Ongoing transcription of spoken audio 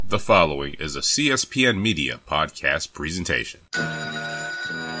The following is a CSPN Media podcast presentation. Good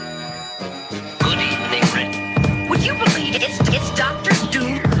evening, Rick. Would you believe it's Dr.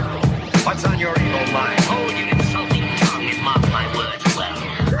 Doom? What's on your evil mind? Hold your insulting tongue and mark my words well.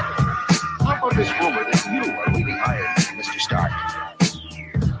 How about this rumor that you are really hired, Mr. Stark?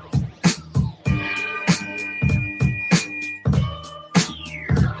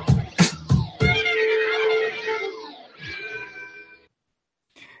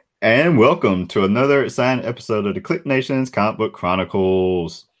 And welcome to another exciting episode of the Click Nation's Comic Book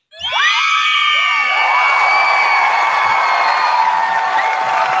Chronicles.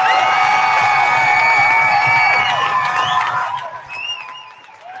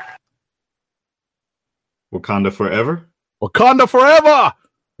 Wakanda forever. Wakanda forever!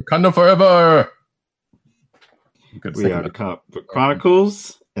 Wakanda forever! We are the Comic Book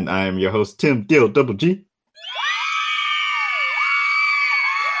Chronicles, and I am your host, Tim Dill Double G.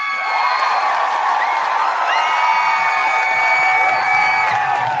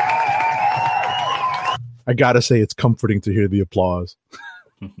 I gotta say, it's comforting to hear the applause.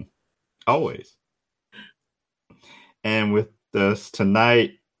 Always. And with us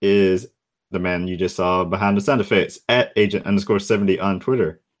tonight is the man you just saw behind the sound effects at Agent_70 on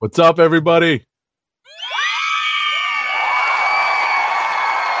Twitter. What's up, everybody?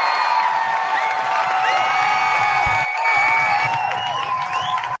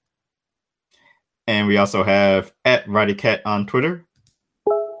 And we also have at RowdyCat on Twitter.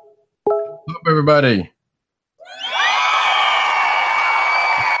 What's up, everybody?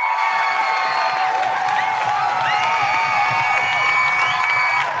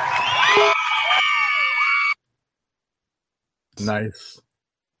 Nice.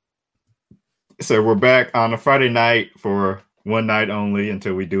 So we're back on a Friday night for one night only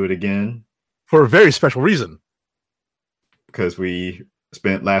until we do it again. For a very special reason. Because we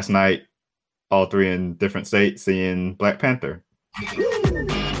spent last night all three in different states seeing Black Panther.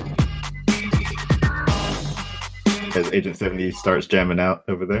 As Agent 70 starts jamming out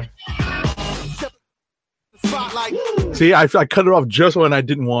over there. See, I cut it off just when I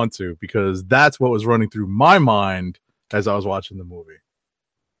didn't want to, because that's what was running through my mind as I was watching the movie.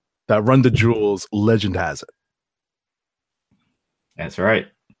 That Run the Jewels legend has it. That's right.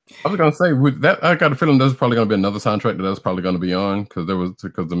 I was gonna say with that, I got a feeling there's probably gonna be another soundtrack that's probably gonna be on because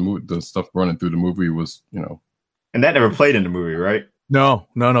the stuff running through the movie was, you know, and that never played in the movie, right? No.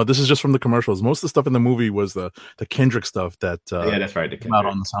 This is just from the commercials. Most of the stuff in the movie was the Kendrick stuff that yeah, that's right. Came out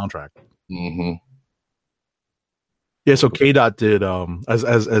on the soundtrack. Mm-hmm. Yeah, so K-Dot did, as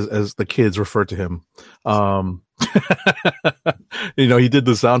the kids refer to him, you know, he did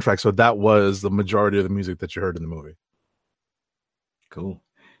the soundtrack, so that was the majority of the music that you heard in the movie. Cool.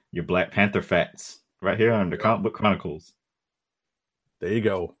 Your Black Panther facts right here on the Comic Book Chronicles. There you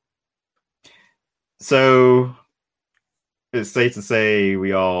go. So it's safe to say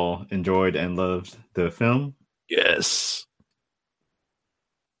we all enjoyed and loved the film. Yes.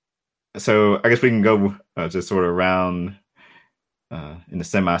 So I guess we can go just sort of around in the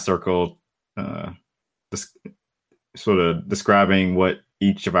semicircle, sort of describing what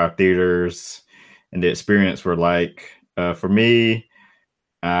each of our theaters and the experience were like. For me,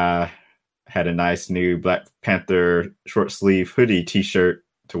 I had a nice new Black Panther short sleeve hoodie t-shirt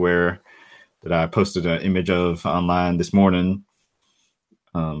to wear that I posted an image of online this morning.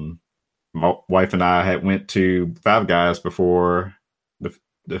 My wife and I had went to Five Guys before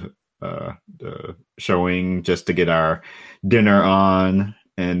the showing just to get our dinner on,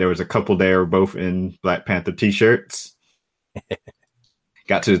 and there was a couple there both in Black Panther t-shirts.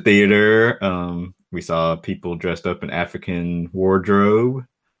 Got to the theater, we saw people dressed up in African wardrobe.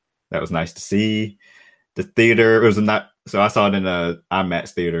 That was nice to see. The theater, it was so I saw it in a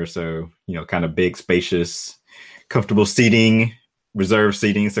IMAX theater, so you know, kind of big, spacious, comfortable seating, reserved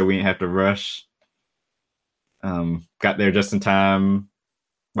seating, so we didn't have to rush. Got there just in time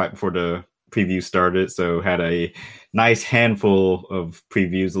right before the preview started, so had a nice handful of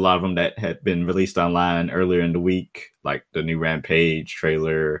previews, a lot of them that had been released online earlier in the week, like the new Rampage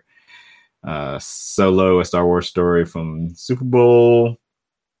trailer, Solo, a Star Wars story from Super Bowl,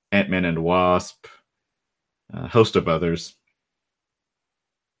 Ant-Man and the Wasp, a host of others.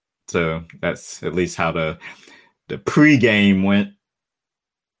 So that's at least how the pre-game went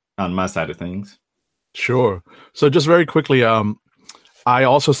on my side of things. Sure. So just very quickly, I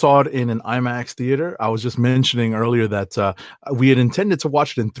also saw it in an IMAX theater. I was just mentioning earlier that we had intended to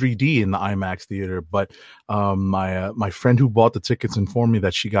watch it in 3D in the IMAX theater, but my friend who bought the tickets informed me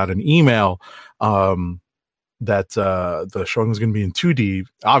that she got an email that the showing was going to be in 2D,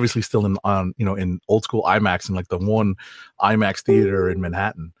 obviously still in old school IMAX in like the one IMAX theater in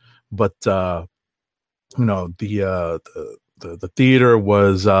Manhattan. but the theater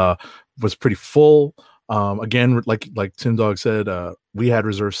was pretty full. Again, like Tim Dog said, we had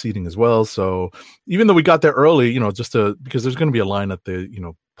reserved seating as well. So even though we got there early, because there's going to be a line at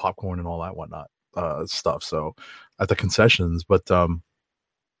the popcorn and all that whatnot stuff. So at the concessions, but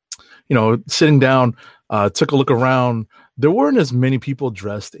sitting down, took a look around. There weren't as many people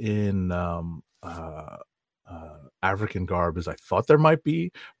dressed in African garb as I thought there might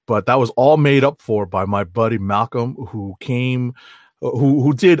be, but that was all made up for by my buddy Malcolm, who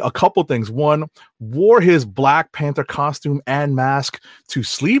did a couple things. One, wore his Black Panther costume and mask to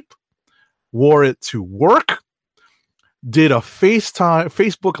sleep, wore it to work, did a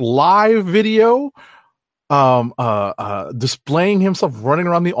Facebook live video displaying himself running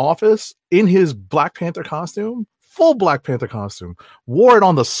around the office in his Black Panther costume, full Black Panther costume, wore it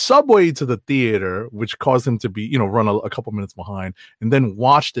on the subway to the theater, which caused him to be, run a couple minutes behind, and then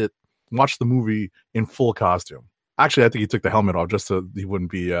watched the movie in full costume. Actually, I think he took the helmet off just so he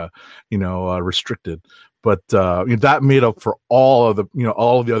wouldn't be, restricted. But that made up for all of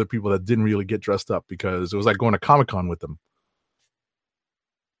the other people that didn't really get dressed up, because it was like going to Comic-Con with them.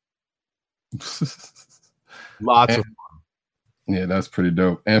 Lots of fun. Yeah, that's pretty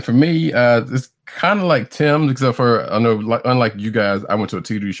dope. And for me, it's kind of like Tim's, except for I know, unlike you guys, I went to a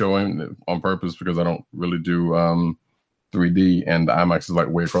TV showing on purpose because I don't really do 3D, and the IMAX is like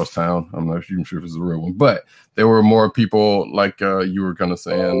way across town. I'm not even sure if it's a real one, but there were more people, like you were kind of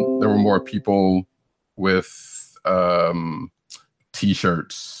saying, there were more people with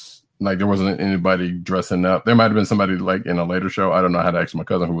T-shirts. Like there wasn't anybody dressing up. There might have been somebody like in a later show. I don't know. I had to ask my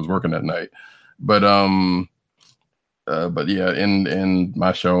cousin who was working that night, but yeah, in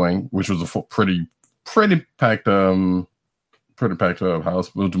my showing, which was a pretty packed house,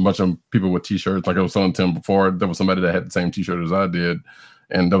 it was a bunch of people with T-shirts. Like I was telling Tim before, there was somebody that had the same T-shirt as I did,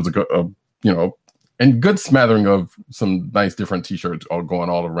 and there was and good smattering of some nice different T-shirts all going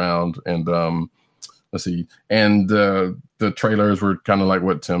all around. And let's see, and the trailers were kind of like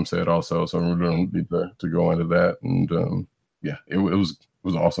what Tim said also, so we don't need to go into that. And yeah, it was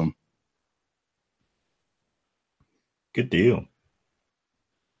awesome. Good deal.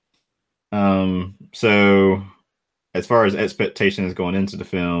 So as far as expectations going into the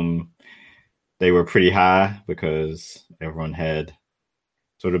film, they were pretty high because everyone had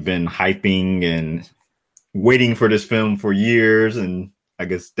sort of been hyping and waiting for this film for years, and I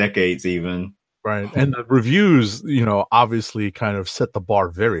guess decades even. Right. And the reviews, obviously kind of set the bar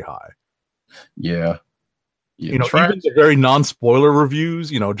very high. Yeah. Even the very non-spoiler reviews,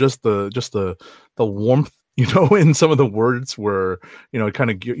 just the warmth, in some of the words were,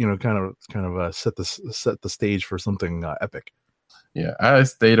 kind of set the stage for something epic. Yeah, I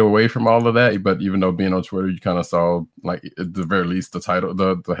stayed away from all of that, but even though being on Twitter, you kind of saw, like, at the very least, the title,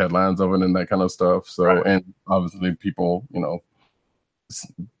 the headlines of it and that kind of stuff. So, right. And obviously people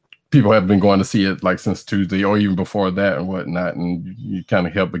have been going to see it like since Tuesday or even before that and whatnot, and you kind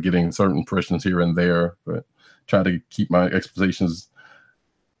of help by getting certain impressions here and there, but try to keep my expectations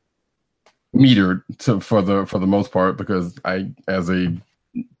metered for the most part, because I, as a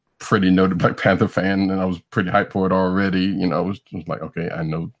pretty noted Black Panther fan, and I was pretty hyped for it already, it was just like, okay, I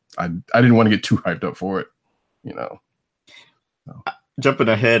know I didn't want to get too hyped up for it, So. Jumping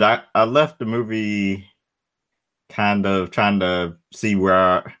ahead, I left the movie kind of trying to see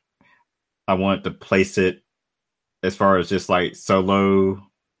where I wanted to place it as far as just like solo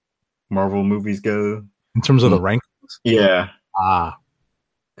Marvel movies go. In terms of the rankings? Yeah.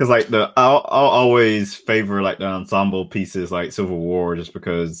 Because like I'll always favor like the ensemble pieces like Civil War, just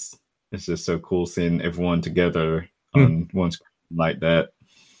because it's just so cool seeing everyone together on one screen like that.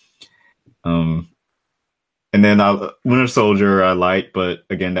 And then Winter Soldier I like, but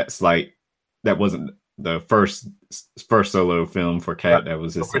again that wasn't the first solo film for Cat. That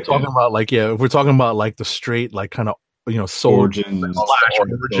was just we're talking about we're talking about like the straight like kind of origin.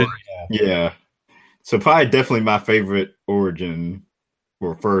 Yeah. So probably definitely my favorite origin.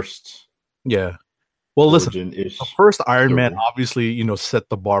 Or first, yeah. Well, listen, the first Iron Man obviously, set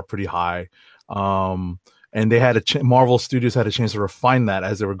the bar pretty high, and they had Marvel Studios had a chance to refine that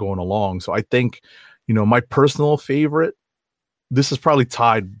as they were going along. So I think, my personal favorite, this is probably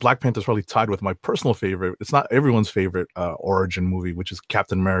tied. Black Panther is probably tied with my personal favorite. It's not everyone's favorite origin movie, which is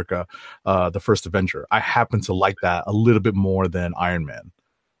Captain America, the First Avenger. I happen to like that a little bit more than Iron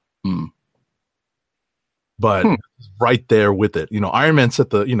Man. But right there with it, Iron Man set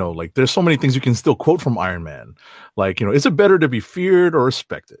the, like there's so many things you can still quote from Iron Man. Like, is it better to be feared or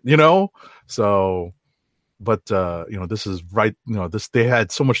respected? So, but, this is right. They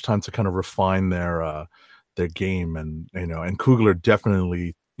had so much time to kind of refine their game, and, and Coogler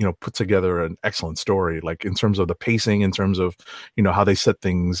definitely, put together an excellent story, like in terms of the pacing, in terms of how they set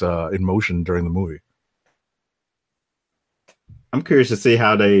things in motion during the movie. I'm curious to see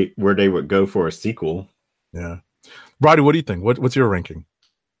where they would go for a sequel. Yeah, Roddy, what do you think? What's your ranking?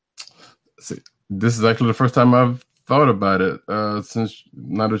 See, this is actually the first time I've thought about it since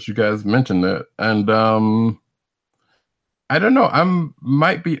now that you guys mentioned it, and I don't know.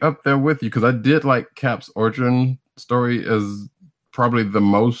 Might be up there with you because I did like Cap's origin story as probably the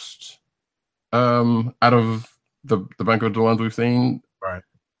most out of the bunch of the ones we've seen. Right.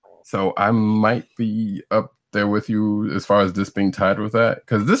 So I might be up there with you as far as this being tied with that,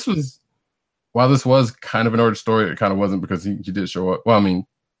 because while this was kind of an origin story, it kind of wasn't because he did show up. Well, I mean,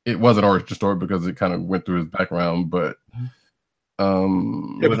 it was an origin story because it kind of went through his background, but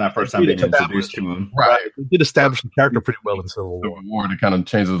it was not first time being introduced to him. Right. It did establish the character pretty well in Civil War. It kind of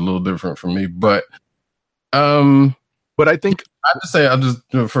changes a little different for me, but I think I'll just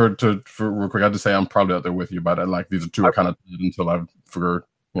for real quick, I'll just say I'm probably out there with you about it. Like these are two kind of until I figure,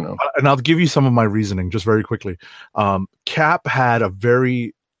 and I'll give you some of my reasoning just very quickly. Cap had a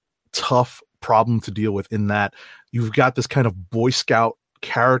very tough problem to deal with in that you've got this kind of Boy Scout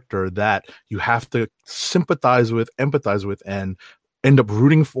character that you have to sympathize with, empathize with, and end up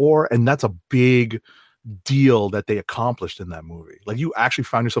rooting for, and that's a big deal that they accomplished in that movie. Like you actually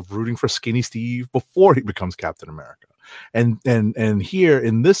find yourself rooting for Skinny Steve before he becomes Captain America, and here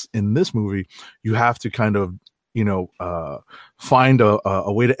in this movie you have to kind of find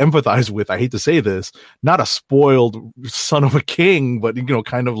a way to empathize with, I hate to say this, not a spoiled son of a king, but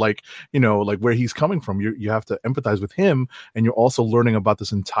kind of like where he's coming from. You have to empathize with him, and you're also learning about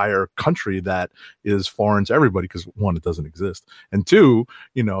this entire country that is foreign to everybody because one, it doesn't exist, and two,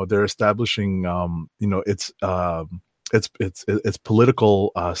 they're establishing its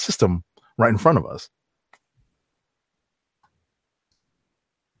political system right in front of us.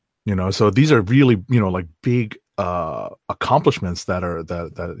 So these are really like big accomplishments that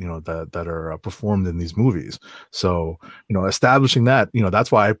are performed in these movies. So establishing that,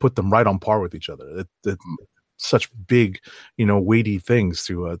 that's why I put them right on par with each other. It's such big weighty things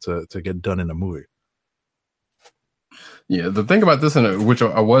to get done in a movie. Yeah, the thing about this, which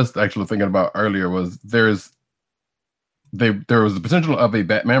I was actually thinking about earlier, was there was the potential of a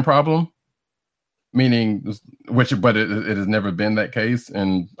Batman problem. Meaning, but it has never been that case,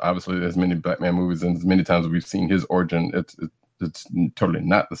 and obviously, as many Batman movies and as many times we've seen his origin, it's totally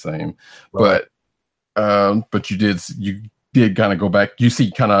not the same. Right. But you did kind of go back. You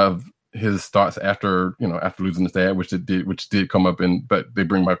see kind of his thoughts after losing his dad, which did come up but they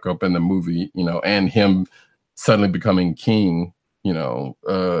bring back up in the movie, and him suddenly becoming king, due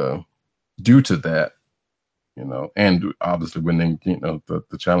to that, and obviously winning,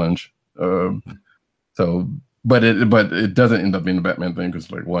 the challenge. So, but it doesn't end up being a Batman thing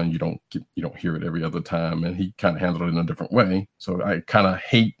because, like, one, you don't hear it every other time, and he kind of handled it in a different way. So I kind of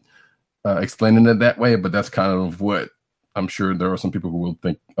hate explaining it that way, but that's kind of what I'm sure there are some people who will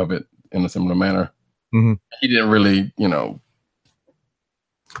think of it in a similar manner. Mm-hmm. He didn't really,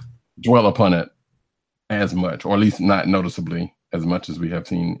 dwell upon it as much, or at least not noticeably as much as we have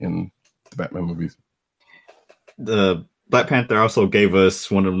seen in the Batman movies. The Black Panther also gave us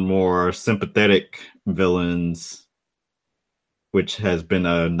one of the more sympathetic villains, which has been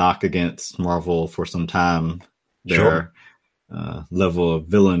a knock against Marvel for some time. Their level of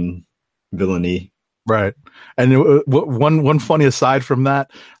villainy. Right. And one funny aside from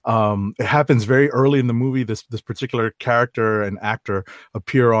that, it happens very early in the movie. This particular character and actor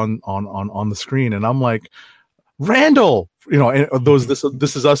appear on the screen, and I'm like, Randall,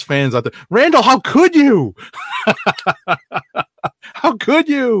 this is us fans out there. Randall, how could you? How could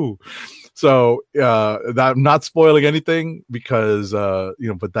you? So I'm not spoiling anything because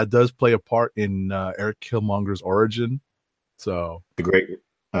but that does play a part in Eric Killmonger's origin. So the great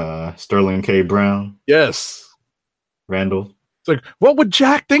Sterling K. Brown. Yes, Randall. It's like, what would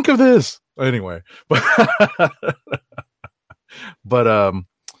Jack think of this? Anyway, but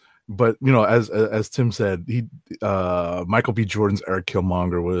as Tim said, Michael B. Jordan's Eric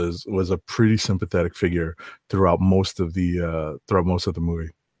Killmonger was a pretty sympathetic figure throughout most of the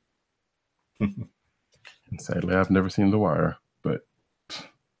movie. Sadly, I've never seen The Wire, but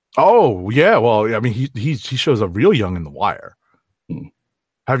oh yeah, well, I mean, he shows up real young in The Wire.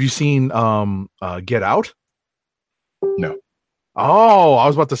 Have you seen Get Out? No. Oh, I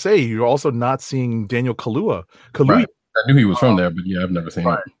was about to say you're also not seeing Daniel Kaluuya. Right. I knew he was from there, but yeah, I've never seen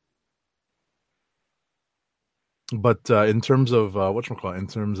it. But in terms of in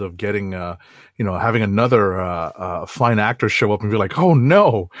terms of getting, having another fine actor show up and be like, oh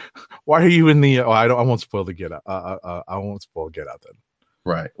no, why are you in the? Oh, I won't spoil the Get Out. I won't spoil Get Out then.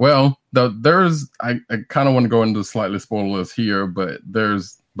 Right. Well, I kind of want to go into slightly spoilers here, but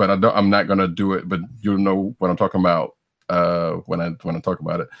I'm not going to do it. But you'll know what I'm talking about when I talk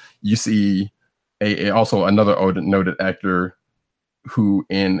about it. You see also another noted actor who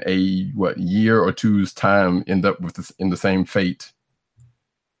in a year or two's time end up in the same fate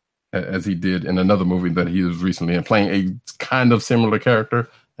as he did in another movie that he was recently in, playing a kind of similar character,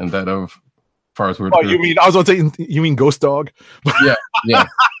 and that of Forrest Whitaker. Oh, you mean I was going to say you mean Ghost Dog? Yeah.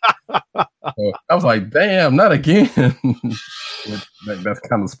 So I was like, damn, not again. That's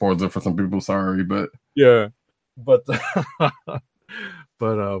kind of spoils it for some people. Sorry, but yeah, but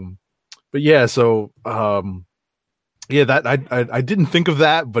yeah. So yeah, that I didn't think of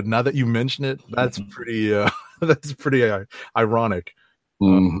that, but now that you mention it, that's pretty ironic.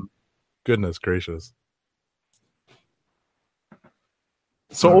 Goodness gracious.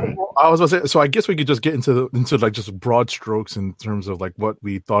 So I was going to say, so I guess we could just get into like just broad strokes in terms of like what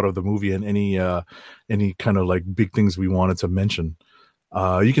we thought of the movie and any kind of like big things we wanted to mention.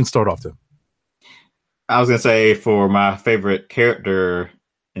 You can start off, Tim. I was going to say for my favorite character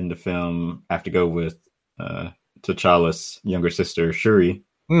in the film, I have to go with T'Challa's younger sister, Shuri.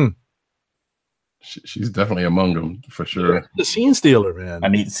 She's definitely among them for sure. Yeah, the scene stealer, man. I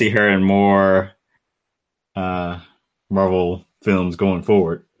need to see her in more Marvel films going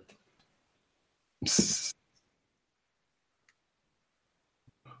forward.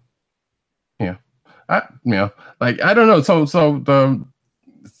 Yeah, I don't know. So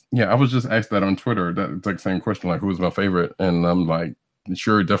I was just asked that on Twitter. That it's like the same question, like who was my favorite, and I'm like,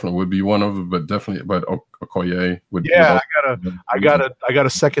 sure, definitely would be one of them, but Okoye would. Yeah, I gotta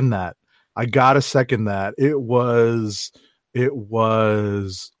second that. I gotta second that. It was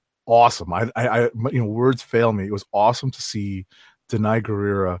awesome. I words fail me. It was awesome to see Denai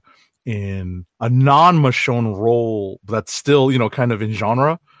Guerrera in a non-Michonne role that's still, kind of in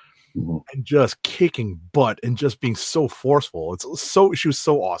genre, and just kicking butt and just being so forceful. She was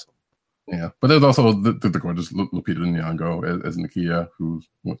so awesome. Yeah, but there's also the gorgeous Lupita Nyong'o as Nakia, who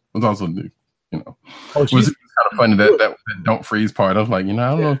was also was kind of funny that don't freeze part. I was like, I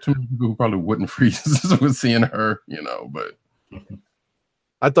don't know too many people who probably wouldn't freeze with seeing her, but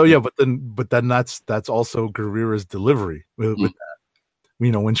I thought, yeah, but then that's also Guerrera's delivery with that.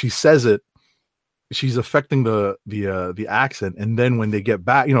 When she says it, she's affecting the accent, and then when they get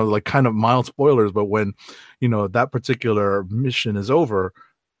back, like kind of mild spoilers, but when that particular mission is over,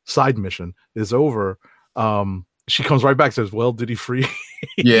 side mission is over, she comes right back and says, well, did he free?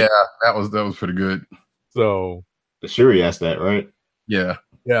 Yeah, that was pretty good. So Shuri asked that, right? Yeah.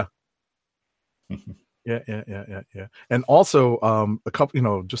 Yeah. And also a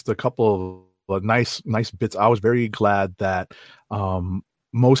couple, just a couple of nice bits. I was very glad that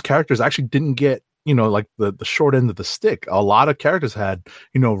most characters actually didn't get, like the short end of the stick. A lot of characters had,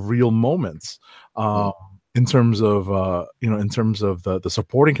 real moments. In terms of the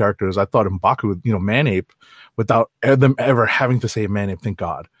supporting characters, I thought M'Baku, Manape, without them ever having to say Manape, thank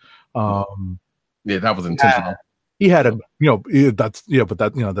God. Yeah, that was intentional. He had a, knowing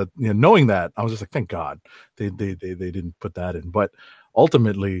that, I was just like, thank God they didn't put that in. But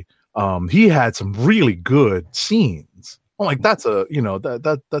ultimately, he had some really good scenes. I'm like, that's a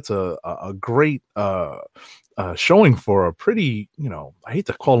great showing for a pretty, I hate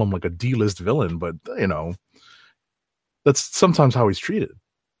to call him like a D-list villain, but that's sometimes how he's treated.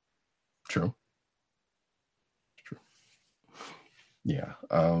 True. Yeah.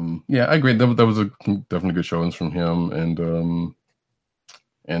 I agree. That was a definitely good showings from him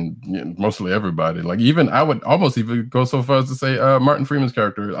and mostly everybody. Like even I would almost even go so far as to say Martin Freeman's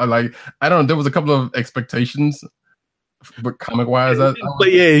character. I don't know. There was a couple of expectations, but comic wise,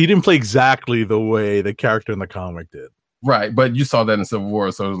 he didn't play exactly the way the character in the comic did. Right, but you saw that in Civil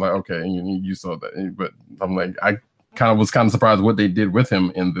War, so it was like, okay, you saw that. But I'm like, I was kind of surprised what they did with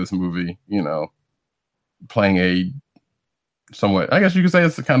him in this movie. Playing a somewhat, I guess you could say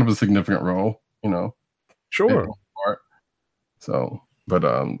it's a kind of a significant role. Sure. So, but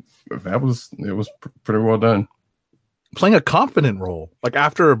it was pretty well done. Playing a competent role, like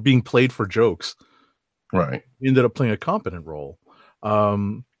after being played for jokes. Right. He ended up playing a competent role.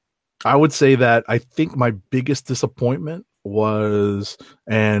 I would say that I think my biggest disappointment was,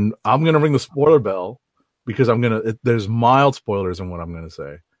 and I'm going to ring the spoiler bell because there's mild spoilers in what I'm going to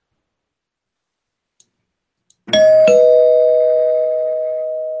say.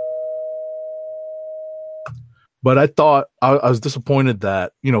 But I thought I was disappointed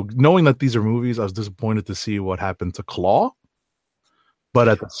that, knowing that these are movies, I was disappointed to see what happened to Claw. But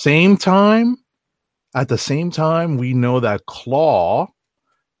at the same time, we know that Claw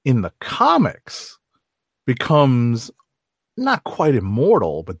in the comics becomes not quite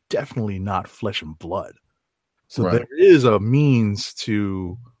immortal, but definitely not flesh and blood. So Right. there is a means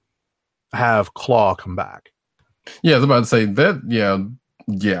to have Claw come back. Yeah, I was about to say that. Yeah.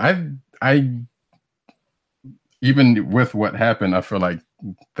 I even with what happened, I feel like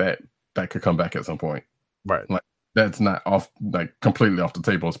that could come back at some point. Right. Like that's not completely off the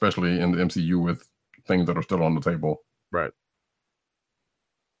table, especially in the MCU with things that are still on the table. Right.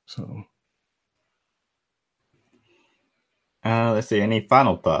 So, let's see. Any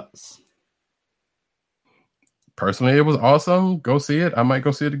final thoughts? personally, it was awesome. Go see it. I might go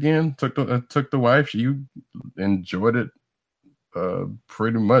see it again. Took the wife. She enjoyed it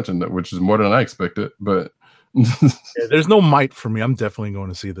pretty much, which is more than I expected. But there's no might for me. I'm definitely going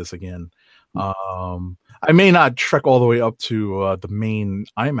to see this again. I may not trek all the way up to the main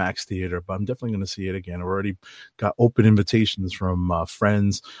IMAX theater, but I'm definitely going to see it again. I've already got open invitations from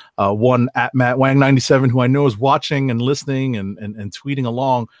friends. One at Matt Wang 97, who I know is watching and listening and tweeting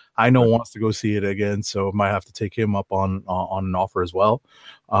along. I know wants to go see it again, so I might have to take him up on an offer as well.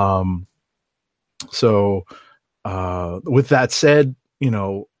 So with that said,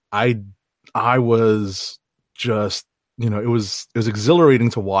 I was just, it was exhilarating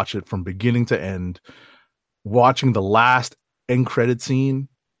to watch it from beginning to end. Watching the last end credit scene,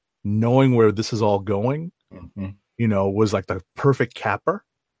 knowing where this is all going, was like the perfect capper.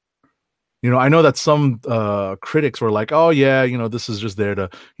 I know that some critics were like, oh yeah, this is just there to,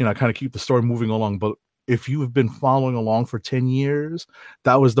 kind of keep the story moving along. But if you have been following along for 10 years,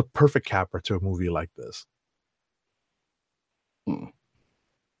 that was the perfect capper to a movie like this. And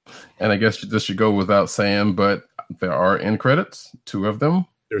I guess this should go without saying, but there are end credits, 2 of them.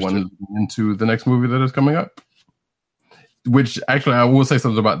 There's one into the next movie that is coming up. Which actually, I will say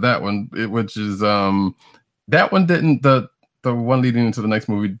something about that one, which is that one didn't the one leading into the next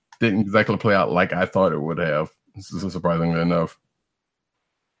movie didn't exactly play out like I thought it would have. This is surprisingly enough.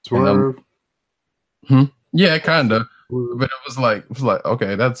 Swerve. Yeah, kind of. But it was like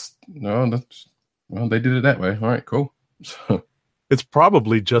okay, well, they did it that way. All right, cool. It's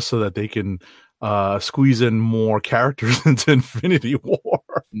probably just so that they can squeeze in more characters into Infinity War.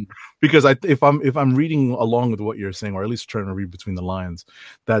 Because if I'm reading along with what you're saying, or at least trying to read between the lines,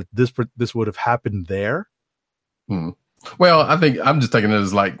 that this would have happened there. Well, I think I'm just taking it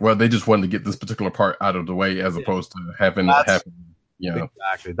as they just wanted to get this particular part out of the way, as opposed to having it happen.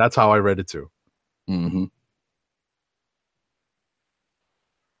 Exactly. That's how I read it too. Mm-hmm.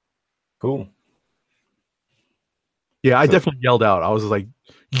 Cool. Yeah, I definitely yelled out. I was like,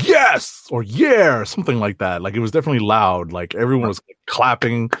 yes, or yeah, or something like that. Like, it was definitely loud. Like, everyone was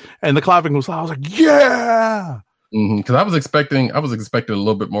clapping, and the clapping was loud. I was like, yeah. Because I was expecting a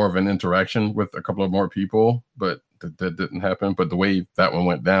little bit more of an interaction with a couple of more people, but that didn't happen. But the way that one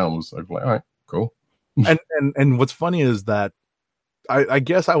went down was like, all right, cool. and what's funny is that I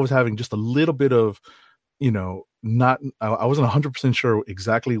guess I was having just a little bit of, I wasn't 100% sure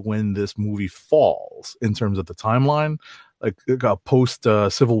exactly when this movie falls in terms of the timeline, like post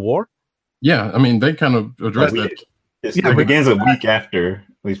Civil War. Yeah, I mean, they kind of addressed that. It begins a week after,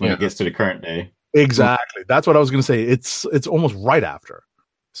 at least when it gets to the current day. Exactly. That's what I was going to say. It's almost right after.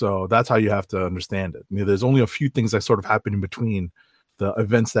 So that's how you have to understand it. There's only a few things that sort of happen in between the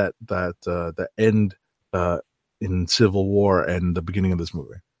events that end in Civil War and the beginning of this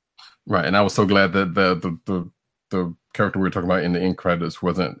movie. Right, and I was so glad that the character we were talking about in the end credits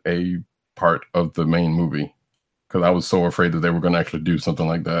wasn't a part of the main movie, because I was so afraid that they were going to actually do something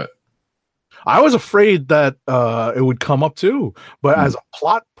like that. I was afraid that it would come up too, but as a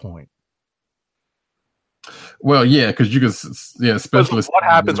plot point. Well, yeah, because you could, especially what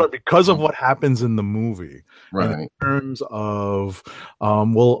happens, right? Because of what happens in the movie, right? In terms of,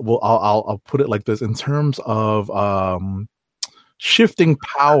 I'll put it like this: in terms of shifting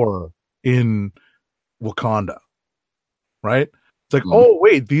power in Wakanda, right? It's like, oh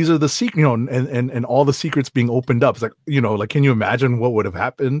wait, these are the secrets, and all the secrets being opened up. It's like, can you imagine what would have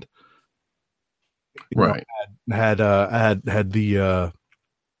happened? Right. Had the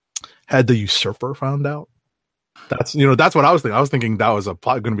usurper found out. That's what I was thinking. I was thinking that was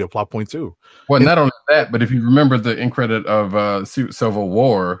going to be a plot point too. Well, not only that, but if you remember the end credit of Civil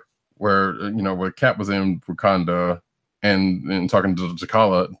War, where where Cap was in Wakanda and talking to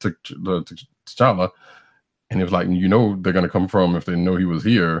T'Challa, and he was like, they're going to come from if they know he was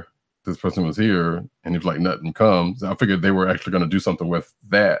here. This person was here, and he was like, nothing comes. I figured they were actually going to do something with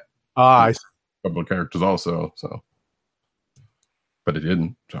that. I see. A couple of characters also, so, but it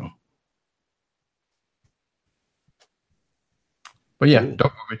didn't. So, but yeah,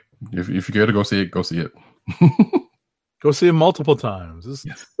 dope movie. If you care to go see it, go see it. Go see it multiple times.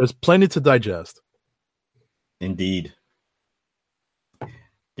 There's plenty to digest. Indeed.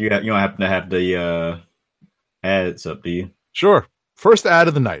 You don't happen to have the ads up, do you? Sure. First ad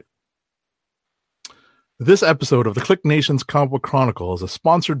of the night. This episode of the Click Nation's Comic Book Chronicles is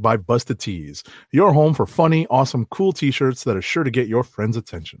sponsored by Busted Tees, your home for funny, awesome, cool t-shirts that are sure to get your friends'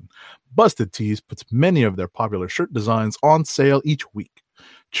 attention. Busted Tees puts many of their popular shirt designs on sale each week.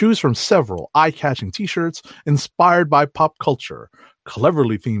 Choose from several eye-catching t-shirts inspired by pop culture,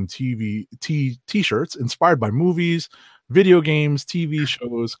 cleverly themed t-shirts inspired by movies, video games, TV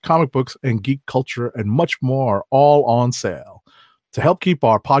shows, comic books, and geek culture, and much more, all on sale. To help keep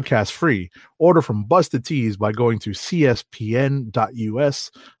our podcast free, order from Busted Tees by going to cspn.us.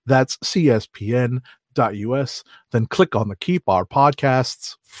 That's cspn.us. Then click on the Keep Our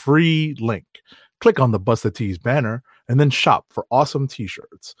Podcasts free link. Click on the Busted Tees banner and then shop for awesome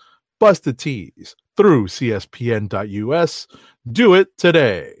t-shirts. Busted Tees through cspn.us. Do it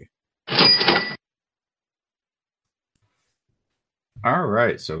today. All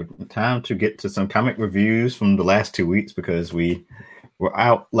right, so time to get to some comic reviews from the last 2 weeks because we were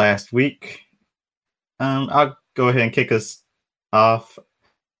out last week. I'll go ahead and kick us off.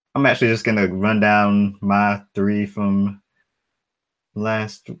 I'm actually just going to run down my 3 from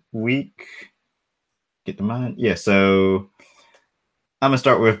last week. Get to mine. Yeah, so I'm going to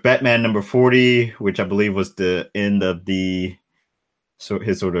start with Batman number 40, which I believe was the end of his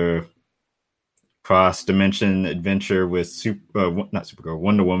sort of cross-dimension adventure with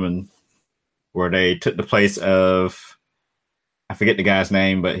Wonder Woman, where they took the place of, I forget the guy's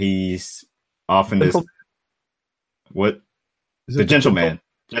name, but he's often this. What? The Gentleman.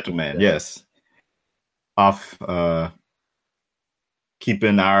 Gentleman, yes. Off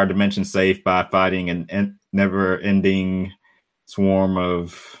keeping our dimension safe by fighting an never-ending swarm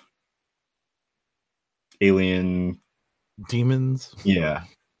of alien demons. Yeah.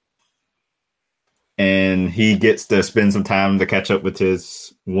 And he gets to spend some time to catch up with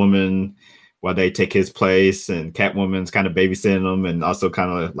his woman while they take his place, and Catwoman's kind of babysitting him and also kind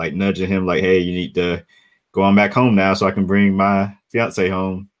of like nudging him like, hey, you need to go on back home now so I can bring my fiance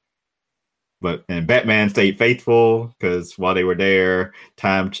home. And Batman stayed faithful because while they were there,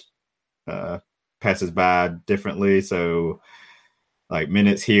 time passes by differently. So like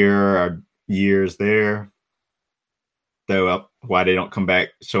minutes here are years there. Though why they don't come back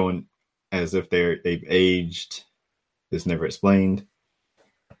showing as if they've aged is never explained.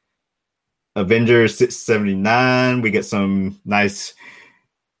 Avengers 679, we get some nice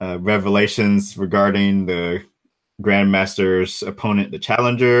revelations regarding the Grandmaster's opponent, the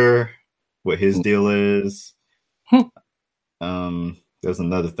Challenger, what his deal is. There's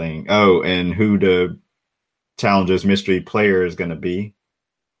another thing. Oh, and who the Challenger's mystery player is going to be.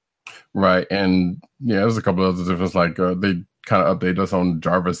 Right, and yeah, there's a couple of other differences. Like they kind of update us on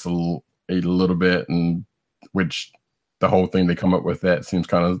Jarvis a little bit, and which the whole thing they come up with that seems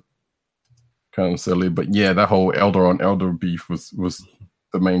kind of silly. But yeah, that whole elder on elder beef was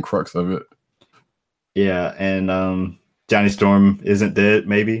the main crux of it. Yeah, and Johnny Storm isn't dead,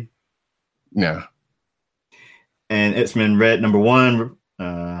 maybe. Yeah. And X-Men Red number 1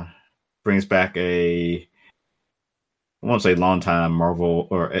 brings back I won't say long-time Marvel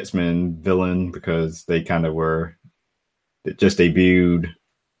or X-Men villain because they kind of were just debuted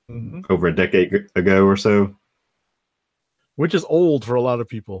over a decade ago or so. Which is old for a lot of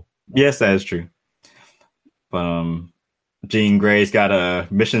people. Yes, that is true. Jean Grey's got a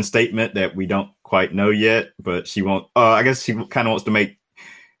mission statement that we don't quite know yet, but she won't. I guess she kind of wants to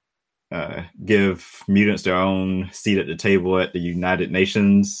give mutants their own seat at the table at the United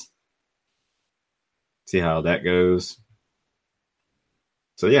Nations. See how that goes.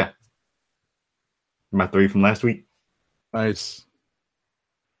 So yeah, my 3 from last week. Nice.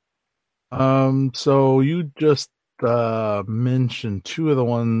 So you just mentioned 3 of the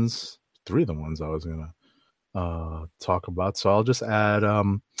ones I was gonna talk about. So I'll just add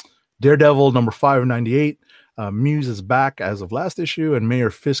Daredevil number 598. Muse is back as of last issue, and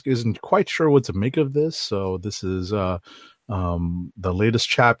Mayor Fisk isn't quite sure what to make of this. So this is the latest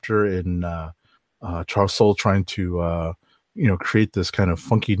chapter in Charles Soule trying to create this kind of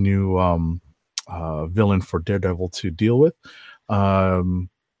funky new villain for Daredevil to deal with.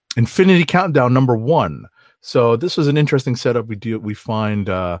 Infinity Countdown number 1. So this was an interesting setup. We find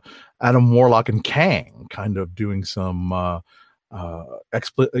Adam Warlock and Kang kind of doing some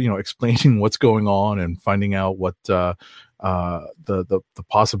explaining what's going on and finding out what the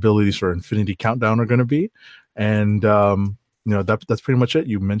possibilities for Infinity Countdown are going to be. And that's pretty much it.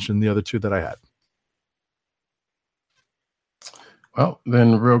 You mentioned the other 2 that I had. Well,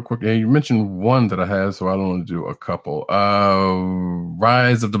 then real quick, you mentioned one that I had, so I don't want to do a couple.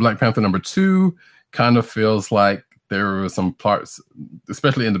 Rise of the Black Panther number 2 kind of feels like there were some parts,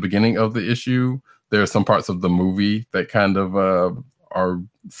 especially in the beginning of the issue, there are some parts of the movie that kind of are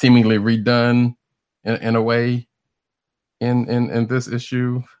seemingly redone in a way in this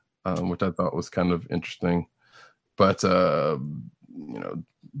issue, which I thought was kind of interesting. But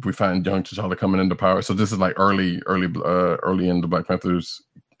we find young T'Challa coming into power. So this is like early in the Black Panther's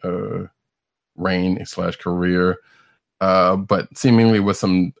reign / career. But seemingly with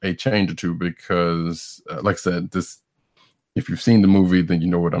a change or two, because like I said, if you've seen the movie, then you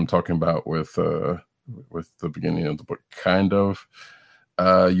know what I'm talking about with the beginning of the book. Kind of,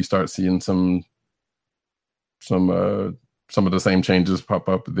 you start seeing some of the same changes pop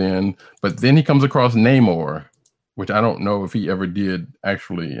up then. But then he comes across Namor, which I don't know if he ever did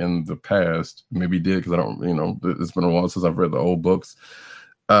actually in the past. Maybe he did, because I don't, it's been a while since I've read the old books.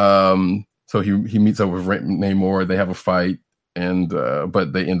 So he meets up with Namor. They have a fight, and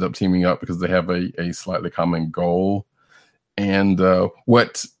but they end up teaming up because they have a slightly common goal. And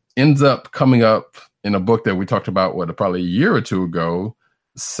what ends up coming up in a book that we talked about, probably a year or two ago,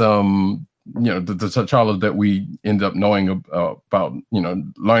 the T'Challa that we end up knowing about,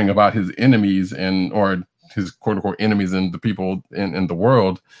 learning about his enemies or his quote unquote enemies and the people in the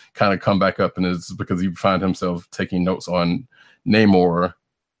world kind of come back up, and it's because he found himself taking notes on Namor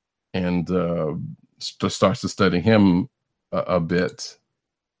and starts to study him a bit,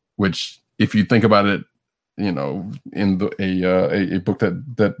 which, if you think about it, in a book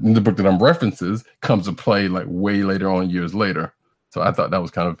that in the book that I'm references comes to play like way later on, years later. So I thought that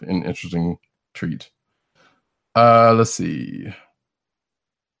was kind of an interesting treat. Let's see.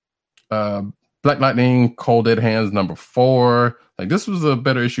 Black Lightning, Cold Dead Hands, number 4. Like, this was a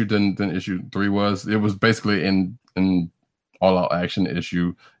better issue than issue 3 was. It was basically an all-out action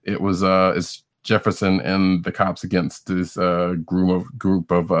issue. It was it's Jefferson and the cops against this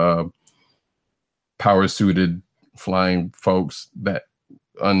group of power-suited flying folks that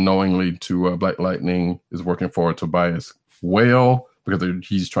unknowingly to Black Lightning is working for Tobias Whale, because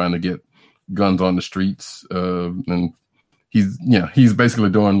he's trying to get guns on the streets, and he's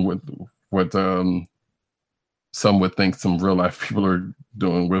basically doing what some would think some real life people are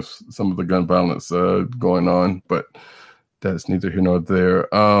doing with some of the gun violence going on, but that's neither here nor there.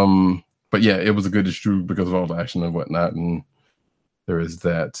 But yeah, it was a good issue because of all the action and whatnot, and there is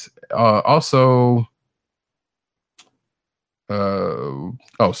that. Also,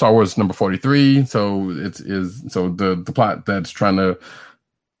 Star Wars number 43. So the plot that's trying to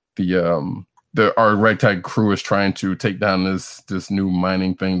our ragtag crew is trying to take down this new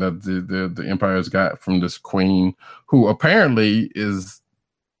mining thing that the Empire's got from this queen, who apparently is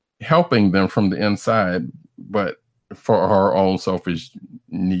helping them from the inside, but for her own selfish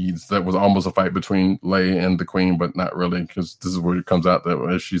needs. That was almost a fight between Leia and the queen, but not really, because this is where it comes out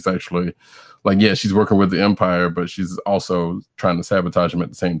that she's actually she's working with the Empire, but she's also trying to sabotage him at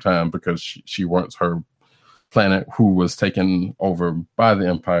the same time, because she wants her planet, who was taken over by the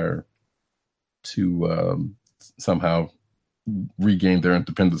Empire, to somehow regain their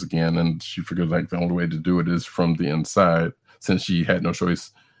independence again. And she figured like the only way to do it is from the inside, since she had no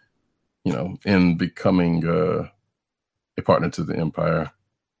choice, in becoming a partner to the Empire.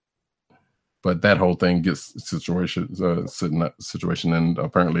 But that whole thing gets situation, and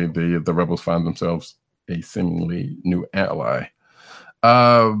apparently the rebels find themselves a seemingly new ally.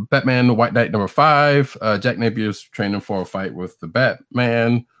 Batman White Knight number 5. Jack Napier's training for a fight with the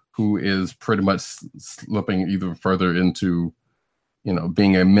Batman, who is pretty much slipping either further into,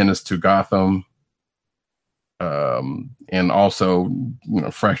 being a menace to Gotham, and also,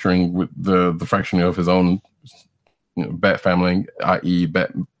 fracturing with the fracturing of his own, Bat family, i.e.,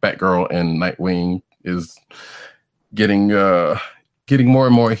 Batgirl and Nightwing, is getting more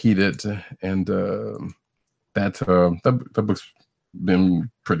and more heated, and that book's been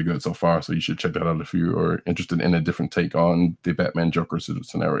pretty good so far. So you should check that out if you are interested in a different take on the Batman Joker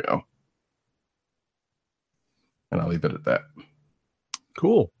scenario. And I'll leave it at that.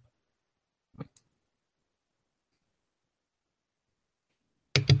 Cool.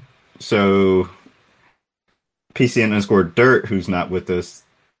 So PCN_Dirt, who's not with us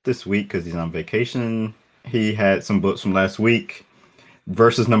this week because he's on vacation, he had some books from last week.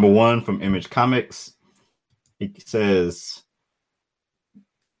 Versus number 1 from Image Comics. He says,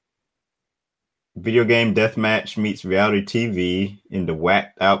 video game deathmatch meets reality TV in the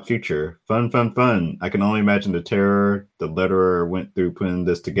whacked out future. Fun, fun, fun. I can only imagine the terror the letterer went through putting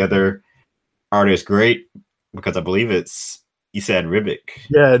this together. Art is great, because I believe it's Esad Ribic.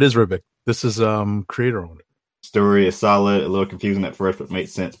 Yeah, it is Ribic. This is creator owned. Story is solid, a little confusing at first, but made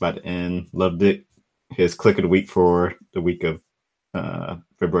sense by the end. Loved it. His click of the week for the week of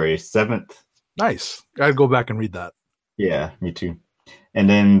February 7th. Nice. Gotta go back and read that. Yeah, me too. And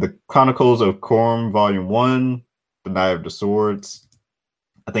then the Chronicles of Corm, Volume 1, The Night of the Swords.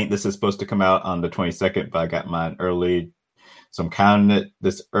 I think this is supposed to come out on the 22nd, but I got mine early. So I'm counting it.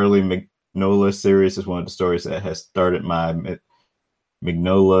 This early Magnolia series is one of the stories that has started my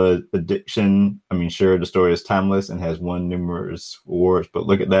Magnolia addiction. I mean, sure, the story is timeless and has won numerous awards, but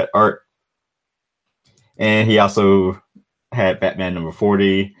look at that art. And he also had Batman number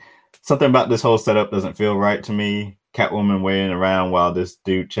 40. Something about this whole setup doesn't feel right to me. Catwoman waiting around while this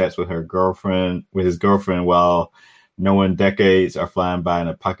dude chats with his girlfriend while knowing decades are flying by in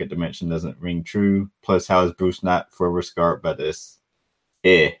a pocket dimension doesn't ring true. Plus, how is Bruce not forever scarred by this?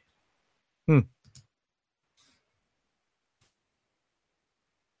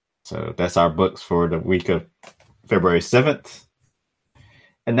 So that's our books for the week of February 7th.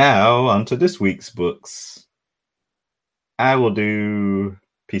 And now on to this week's books. I will do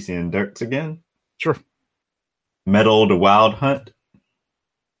PC and Dirts again. Sure. Metal the Wild Hunt.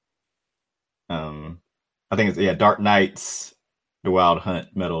 I think it's Dark Knights the Wild Hunt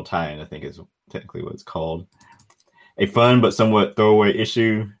Metal Tie-in, I think is technically what it's called. A fun but somewhat throwaway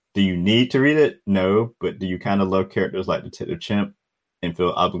issue. Do you need to read it? No, but do you kind of love characters like Detective Chimp and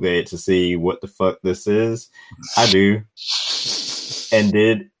feel obligated to see what the fuck this is? I do. And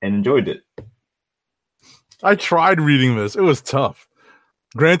did and enjoyed it. I tried reading this. It was tough.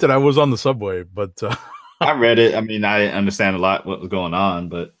 Granted, I was on the subway, but I read it. I mean, I didn't understand a lot what was going on,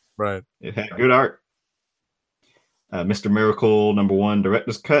 but right. It had good art. Mr. Miracle #1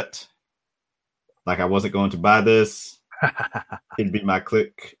 director's cut. Like I wasn't going to buy this. It'd be my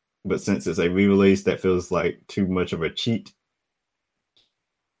click, but since it's a re-release, that feels like too much of a cheat.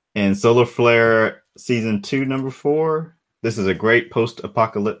 And Solar Flare Season 2 #4. This is a great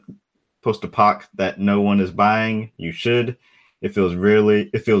post-apoc that no one is buying. You should. It feels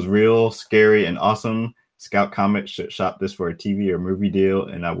real, scary, and awesome. Scout Comics should shop this for a TV or movie deal,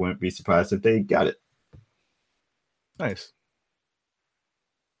 and I wouldn't be surprised if they got it. Nice.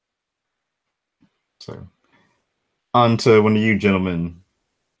 So, on to one of you gentlemen.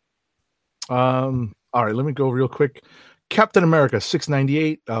 All right, let me go real quick. Captain America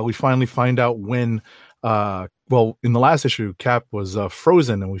 698. We finally find out when. In the last issue, Cap was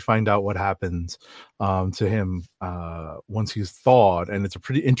frozen, and we find out what happens to him once he's thawed. And it's a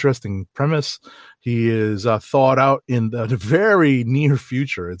pretty interesting premise. He is thawed out in the very near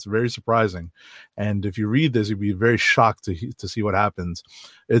future. It's very surprising. And if you read this, you'd be very shocked to see what happens.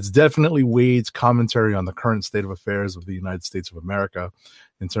 It's definitely Wade's commentary on the current state of affairs of the United States of America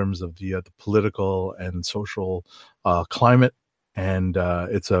in terms of the political and social climate. And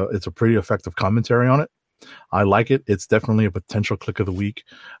it's a pretty effective commentary on it. I like it. It's definitely a potential click of the week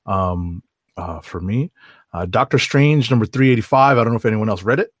for me. Doctor Strange #385. I don't know if anyone else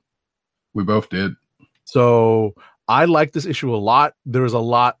read it. We both did. So I like this issue a lot. There's a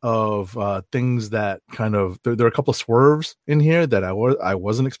lot of things that kind of there are a couple of swerves in here that I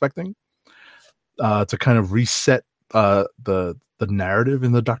wasn't expecting to kind of reset the narrative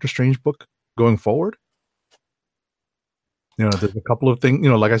in the Doctor Strange book going forward. You know, there's a couple of things,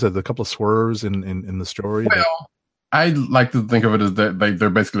 like I said, a couple of swerves in the story. Well, I like to think of it as that they're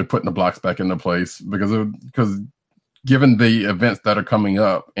basically putting the blocks back into place because given the events that are coming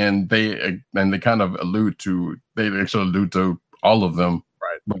up, and they kind of allude to all of them.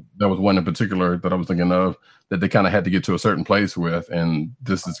 Right. But there was one in particular that I was thinking of that they kind of had to get to a certain place with, and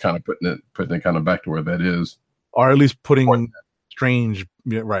this is kind of putting it kind of back to where that is, or at least putting Strange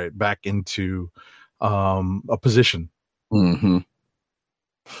back into a position. Mm-hmm.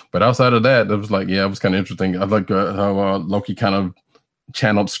 But outside of that, it was like, it was kind of interesting. I like how Loki kind of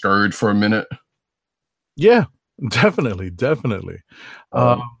channeled Scourge for a minute. Yeah, definitely. They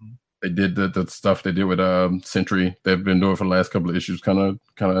did the stuff they did with Sentry. They've been doing for the last couple of issues. Kind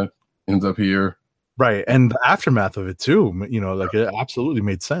of ends up here, right? And the aftermath of it too. It absolutely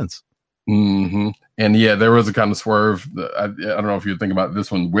made sense. Mm-hmm. And there was a kind of swerve. I don't know if you think about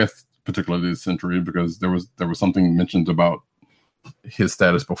this one with particularly Sentry, because there was something mentioned about his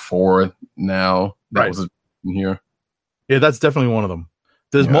status before now that was in here. Yeah, that's definitely one of them.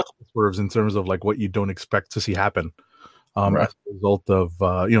 There's multiple swerves in terms of like what you don't expect to see happen as a result of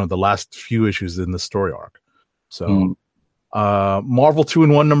the last few issues in the story arc. So Marvel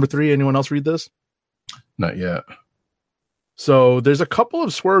 2-in-1 #3. Anyone else read this? Not yet. So there's a couple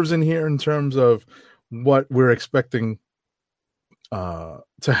of swerves in here in terms of what we're expecting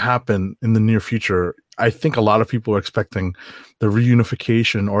to happen in the near future. I think a lot of people are expecting the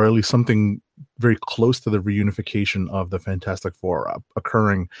reunification, or at least something very close to the reunification of the Fantastic Four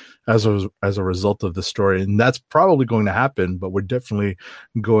occurring as a result of the story, and that's probably going to happen. But we're definitely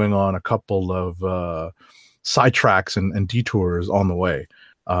going on a couple of sidetracks and detours on the way.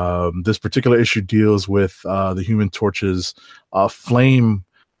 This particular issue deals with the Human Torch's flame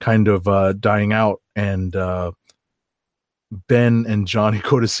kind of dying out, and Ben and Johnny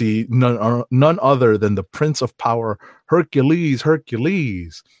go to see none other than the Prince of Power, Hercules,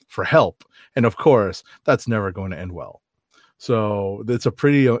 for help. And of course, that's never going to end well. So it's a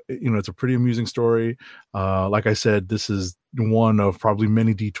pretty, it's a pretty amusing story. Like I said, this is one of probably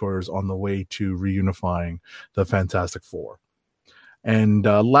many detours on the way to reunifying the Fantastic Four. And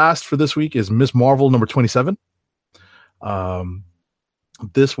last for this week is Miss Marvel number 27.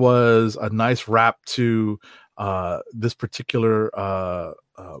 This was a nice wrap to this particular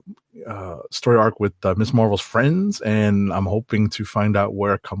story arc with Miss Marvel's friends, and I'm hoping to find out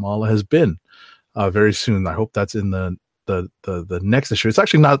where Kamala has been very soon. I hope that's in the next issue. It's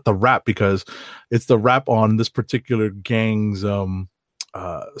actually not the wrap, because it's the wrap on this particular gang's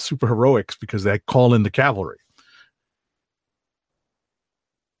super heroics, because they call in the cavalry.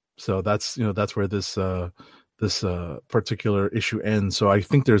 So that's where this particular issue ends. So I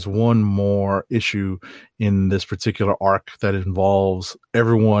think there's one more issue in this particular arc that involves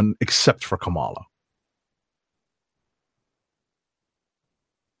everyone except for Kamala.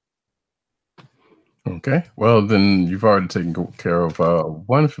 Okay, well then you've already taken care of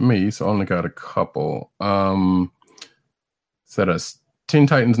one for me, so I only got a couple. So that's Teen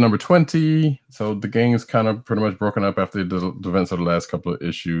Titans number 20. So the gang is kind of pretty much broken up after the events of the last couple of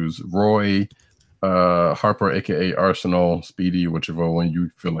issues. Roy, Harper, aka Arsenal, Speedy, whichever one you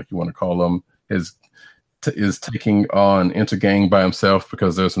feel like you want to call him, is taking on Intergang by himself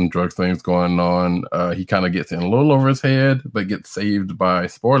because there's some drug things going on. He kind of gets in a little over his head, but gets saved by,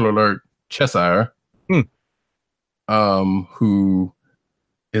 spoiler alert, Cheshire, who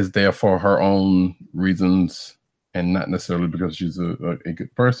is there for her own reasons and not necessarily because she's a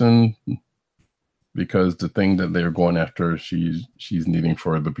good person, because the thing that they're going after, she's needing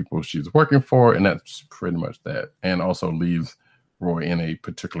for the people she's working for, and that's pretty much that. And also leaves Roy in a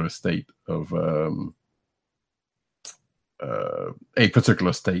particular state of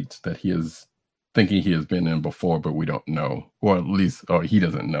that he is thinking he has been in before, but we don't know, or at least he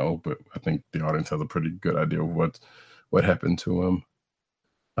doesn't know. But I think the audience has a pretty good idea of what happened to him.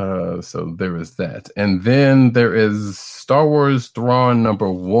 So there is that, and then there is Star Wars Thrawn number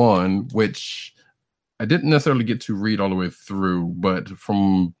 1, which I didn't necessarily get to read all the way through, but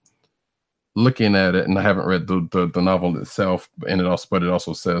from looking at it, and I haven't read the novel itself, and it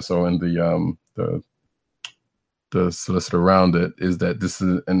also says so in the solicit around it, is that this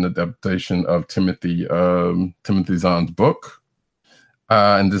is an adaptation of Timothy Zahn's book,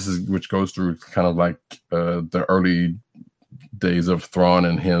 and this is which goes through kind of like the early days of Thrawn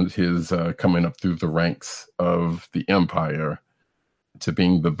and his coming up through the ranks of the Empire to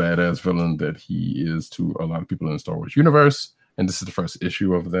being the badass villain that he is to a lot of people in the Star Wars universe. And this is the first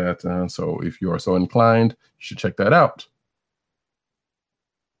issue of that. So if you are so inclined, you should check that out.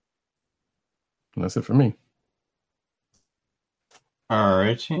 And that's it for me. All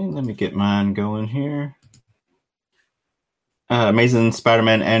righty, let me get mine going here. Amazing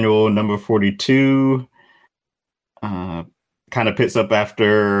Spider-Man Annual number 42. Kind of picks up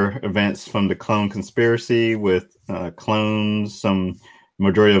after events from the clone conspiracy with clones, some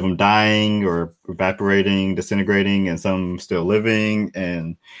majority of them dying or evaporating, disintegrating, and some still living,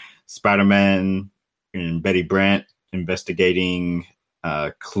 and Spider-Man and Betty Brant investigating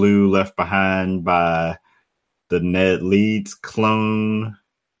a clue left behind by the Ned Leeds clone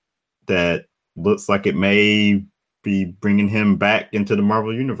that looks like it may be bringing him back into the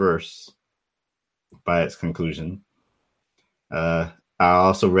Marvel Universe by its conclusion. I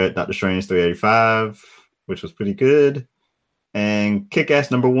also read Doctor Strange 385, which was pretty good, and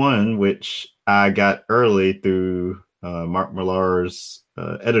Kick-Ass number 1, which I got early through Mark Millar's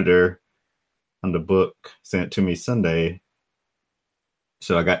editor on the book, sent it to me Sunday.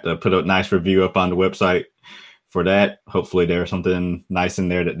 So I got to put a nice review up on the website for that. Hopefully there's something nice in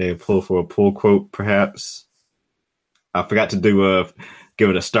there that they pull for a pull quote, perhaps. I forgot to give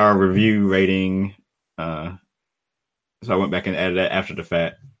it a star review rating. So I went back and added that after the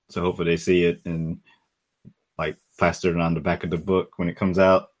fact. So hopefully they see it and like plastered it on the back of the book when it comes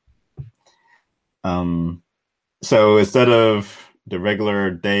out. So instead of the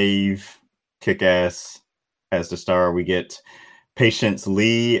regular Dave Kick-Ass as the star, we get Patience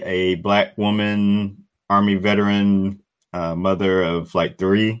Lee, a Black woman, Army veteran, mother of like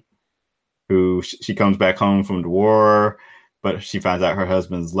 3, who she comes back home from the war, but she finds out her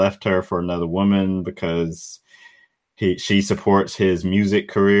husband's left her for another woman because she supports his music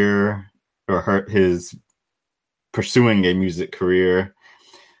career, or his pursuing a music career.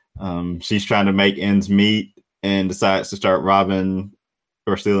 She's trying to make ends meet and decides to start robbing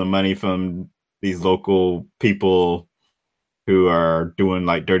or stealing money from these local people who are doing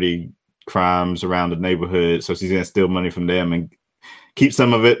like dirty crimes around the neighborhood. So she's going to steal money from them and keep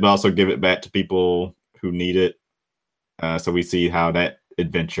some of it, but also give it back to people who need it. So we see how that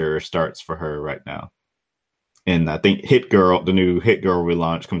adventure starts for her right now. And I think Hit Girl, the new Hit Girl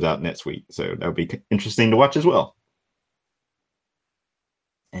relaunch, comes out next week. So that'll be interesting to watch as well.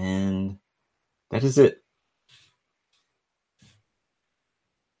 And that is it.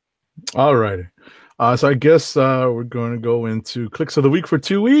 All righty. So I guess we're going to go into Clicks of the Week for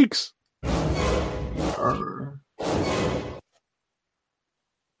 2 weeks.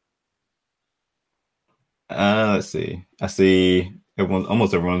 Let's see. I see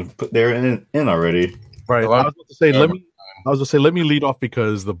almost everyone put their in already. Right. I was about to say, let me lead off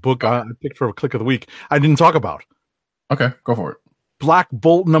because the book I picked for a Click of the Week I didn't talk about. Okay, go for it. Black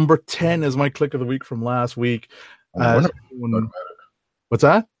Bolt number 10 is my Click of the Week from last week. What's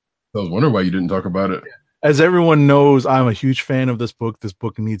that? I was wondering why you didn't talk about it. As everyone knows, I'm a huge fan of this book. This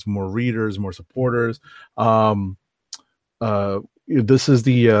book needs more readers, more supporters. This is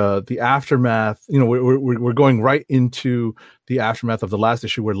the aftermath. You know, we're going right into the aftermath of the last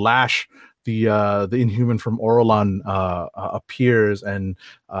issue where Lash, the Inhuman from Orlan, appears and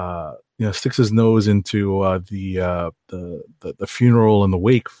sticks his nose into the funeral and the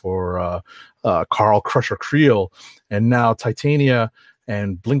wake for Carl Crusher Creel, and now Titania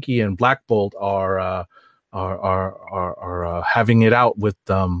and Blinky and Black Bolt are having it out with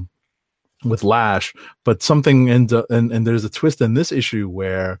Lash, but something ends up, and there's a twist in this issue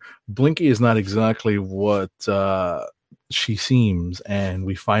where Blinky is not exactly what she seems, and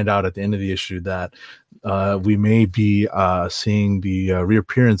we find out at the end of the issue that we may be seeing the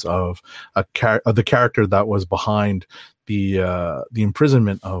reappearance of the character that was behind the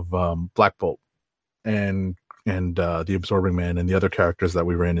imprisonment of Black Bolt and the Absorbing Man and the other characters that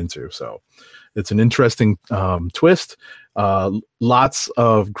we ran into. So it's an interesting twist. Lots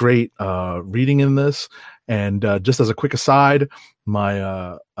of great reading in this. And just as a quick aside,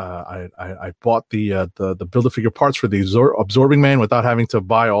 I bought the Build-A-Figure parts for the Absorbing Man without having to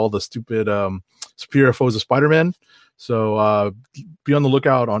buy all the stupid Superior Foes of Spider-Man. So be on the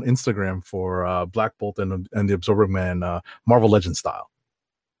lookout on Instagram for Black Bolt and the Absorbing Man Marvel Legends style.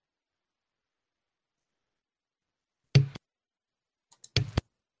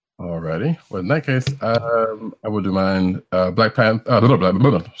 Alrighty. Well, in that case, I would do mine. Black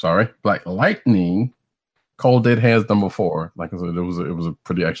Lightning. Cold Dead Hands number 4. Like I said, it was a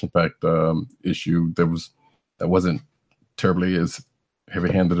pretty action-packed issue. That wasn't terribly as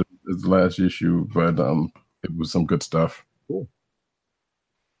heavy-handed as the last issue, but it was some good stuff. Cool.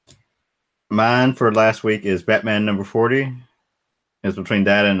 Mine for last week is Batman number 40. It's between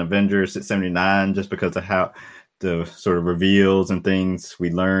that and Avengers 679, just because of how the sort of reveals and things we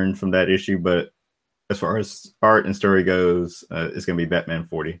learned from that issue. But as far as art and story goes, it's going to be Batman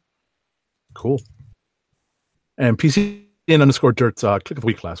 40. Cool. And PCN_Dirt's Click of the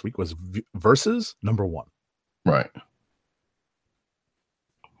Week last week was Versus number 1. Right.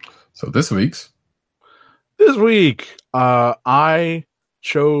 So this week, I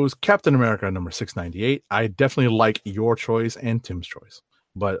chose Captain America number 698. I definitely like your choice and Tim's choice,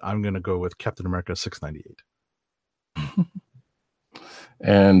 but I'm going to go with Captain America 698.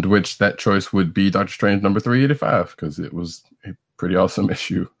 And which that choice would be Doctor Strange number 385, because it was a pretty awesome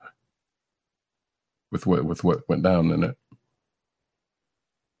issue with what went down in it.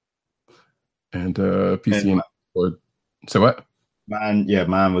 And PC and so what?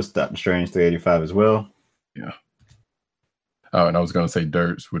 Mine was Doctor Strange 385 as well. Yeah. Oh, and I was going to say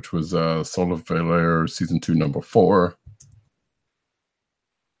Dirt's, which was Solar Flare season 2 number 4.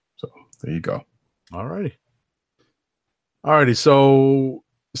 So there you go. Alrighty, so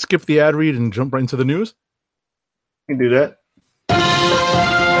skip the ad read and jump right into the news. You can do that.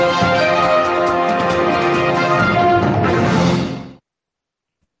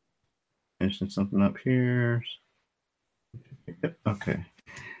 Mention something up here. Okay.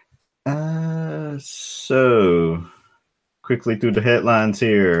 So quickly through the headlines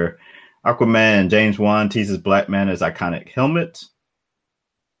here. Aquaman, James Wan teases Black Manta's iconic helmet.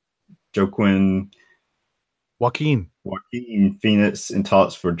 Joaquin Phoenix in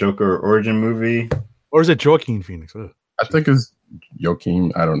talks for Joker origin movie. Or is it Joaquin Phoenix? Ugh. I think it's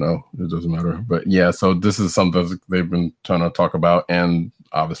Joaquin. I don't know. It doesn't matter. But yeah, so this is something they've been trying to talk about. And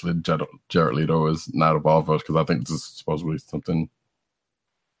obviously Jared Leto is not involved because I think this is supposedly something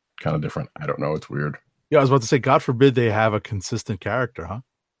kind of different. I don't know. It's weird. Yeah, I was about to say, God forbid they have a consistent character, huh?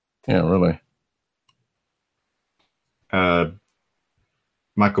 Yeah, really.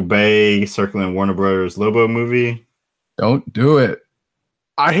 Michael Bay circling Warner Brothers Lobo movie. Don't do it.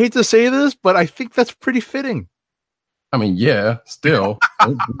 I hate to say this, but I think that's pretty fitting. I mean, yeah, still.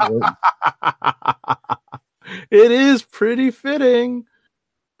 Don't do it. It is pretty fitting.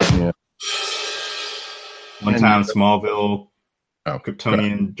 Yeah. One time Smallville, Oh,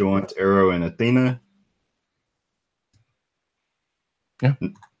 Kryptonian joins Arrow and Athena. Yeah.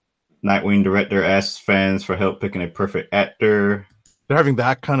 Nightwing director asks fans for help picking a perfect actor. They're having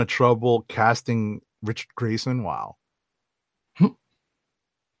that kind of trouble casting Richard Grayson. Wow.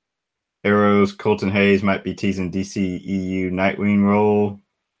 Arrow's Colton Hayes might be teasing DC EU Nightwing role.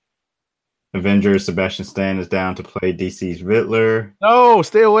 Avengers Sebastian Stan is down to play DC's Riddler. No,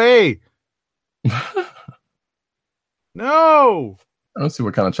 stay away. No. I don't see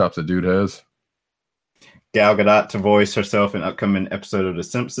what kind of chops that dude has. Gal Gadot to voice herself in upcoming episode of The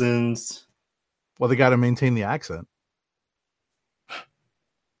Simpsons. Well, they got to maintain the accent.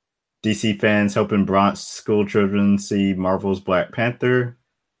 DC fans helping Bronx school children see Marvel's Black Panther.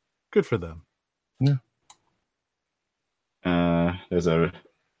 Good for them. Yeah. There's a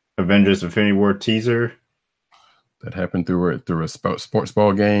Avengers Infinity War teaser. That happened through a sports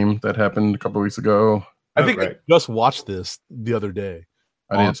ball game that happened a couple of weeks ago. I think I just watched this the other day.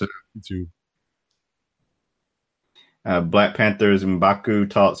 I did too. Black Panther's M'Baku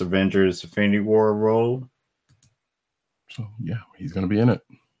talks Avengers Infinity War role. So yeah, he's going to be in it.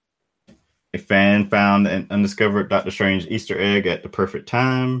 A fan found an undiscovered Doctor Strange Easter egg at the perfect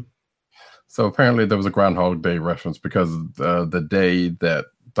time. So apparently there was a Groundhog Day reference because the day that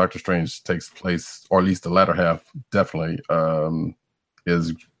Doctor Strange takes place, or at least the latter half, definitely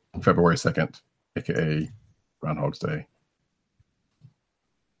is February 2nd, aka Groundhog's Day.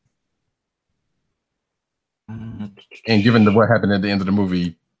 And given what happened at the end of the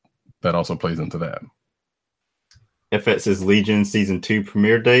movie, that also plays into that. FX's Legion Season 2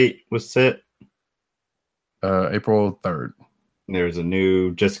 premiere date was set. April 3rd. There's a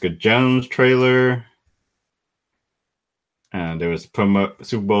new Jessica Jones trailer. There was a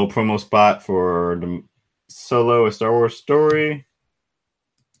Super Bowl promo spot for the Solo, a Star Wars story.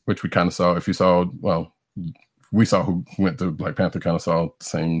 Which we kind of saw. If you saw, well, we saw who went to Black Panther, kind of saw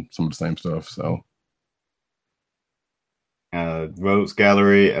some of the same stuff. So, Rogues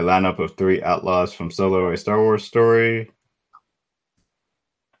Gallery, a lineup of 3 outlaws from Solo, a Star Wars story.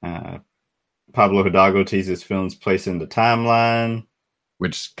 Pablo Hidalgo teases film's place in the timeline,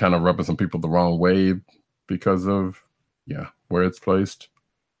 which kind of rubbing some people the wrong way because of where it's placed.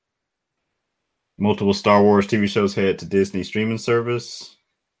 Multiple Star Wars TV shows head to Disney streaming service.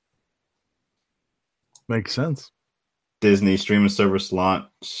 Makes sense. Disney streaming service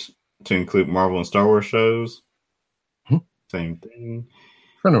launch to include Marvel and Star Wars shows. Same thing.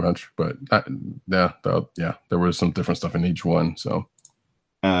 Pretty much, but there was some different stuff in each one. So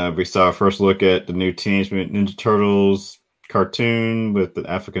we saw a first look at the new Teenage Mutant Ninja Turtles cartoon with the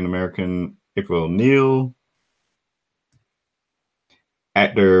African American April O'Neil.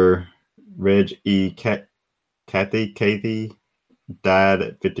 Actor Reg E. Kathy died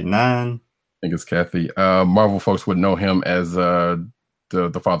at 59. I think it's Kathy. Marvel folks would know him as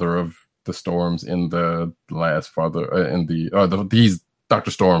the father of the Storms in the last he's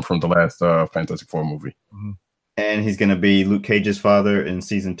Dr. Storm from the last Fantastic Four movie. Mm-hmm. And he's going to be Luke Cage's father in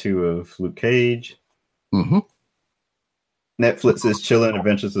season 2 of Luke Cage. Mm-hmm. Netflix's Chilling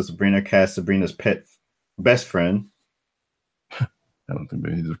Adventures of Sabrina cast Sabrina's best friend. I don't think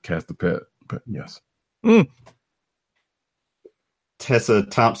they need to cast the pet, but yes. Tessa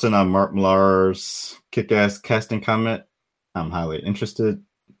Thompson on Mark Millar's Kick-Ass casting comment. I'm highly interested.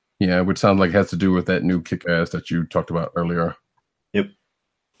 Yeah, which sounds like it has to do with that new Kick-Ass that you talked about earlier. Yep.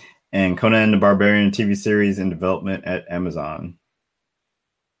 And Conan the Barbarian TV series in development at Amazon.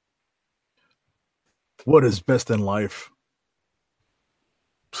 What is best in life?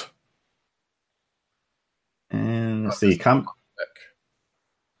 And let's see.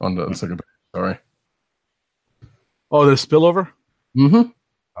 On the second page, sorry. Oh, there's spillover? Mm-hmm.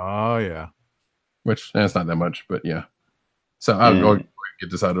 Oh, yeah. Which, it's not that much, but yeah. So I'll go get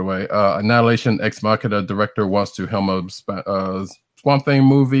this out of the way. Annihilation Ex Machina director wants to helm a Swamp Thing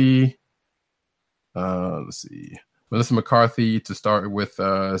movie. Let's see. Melissa McCarthy to start with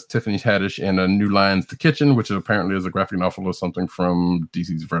Tiffany Haddish in a new Lions The Kitchen, which apparently is a graphic novel or something from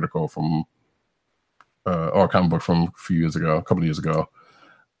DC's Vertigo from or a comic book from a couple of years ago.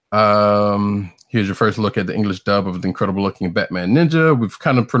 Here's your first look at the English dub of the incredible looking Batman Ninja. We've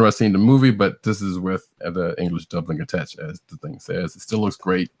kind of pretty much seen the movie, but this is with the English dubbing attached, as the thing says. It still looks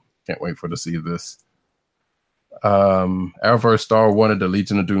great. Can't wait to see this. Arrowverse star wanted the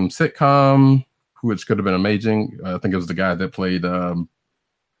Legion of Doom sitcom, which could have been amazing. I think it was the guy that played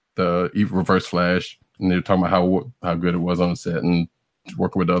the Reverse Flash, and they were talking about how good it was on the set and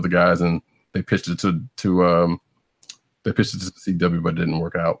working with the other guys, and they pitched it to CW, but it didn't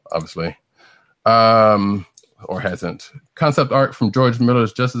work out, obviously. Or hasn't. Concept art from George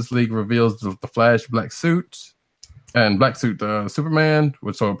Miller's Justice League reveals the Flash black suit and black suit Superman.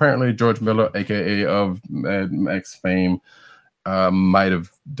 So apparently George Miller, aka of Mad Max fame, might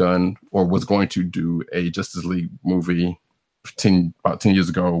have done or was going to do a Justice League movie about 10 years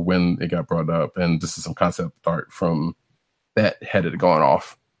ago when it got brought up, and this is some concept art from that had it going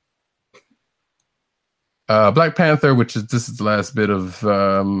off. Black Panther, this is the last bit of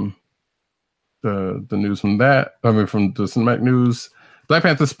the news from that. I mean, from the cinematic news. Black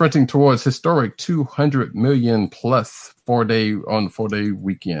Panther sprinting towards historic 200 million plus 4-day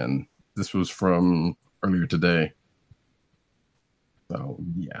weekend. This was from earlier today. So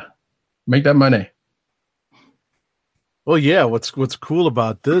yeah, make that money. Well, yeah. What's cool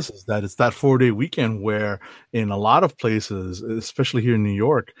about this is that it's that 4-day weekend where, in a lot of places, especially here in New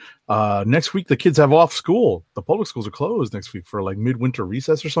York, next week the kids have off school. The public schools are closed next week for like midwinter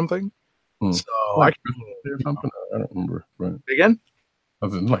recess or something. So like or something. I don't remember. Right. Again?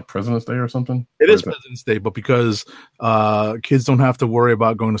 Was it like President's Day or something? It is President's Day, but because kids don't have to worry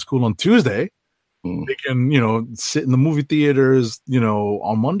about going to school on Tuesday, they can, sit in the movie theaters,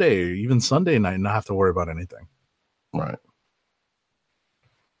 on Monday, even Sunday night, and not have to worry about anything. Right.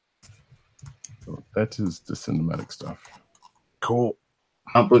 So that is the cinematic stuff. Cool.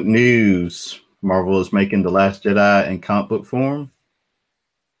 Comic book news. Marvel is making The Last Jedi in comic book form.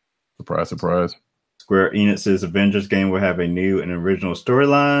 Surprise, surprise. Square Enix's Avengers game will have a new and original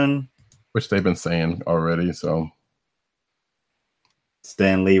storyline, which they've been saying already. So,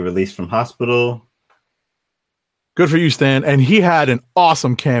 Stan Lee released from hospital. Good for you, Stan. And he had an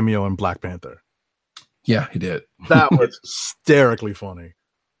awesome cameo in Black Panther. Yeah, he did. That was hysterically funny.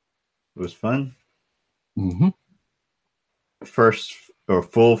 It was fun. Mm-hmm.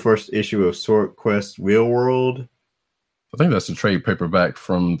 Full first issue of Sword Quest Real World. I think that's the trade paperback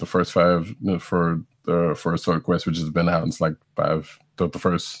from the first 5 for Sword Quest, which has been out. It's like 5, the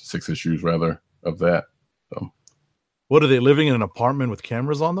first 6 issues rather of that. So, what are they living in an apartment with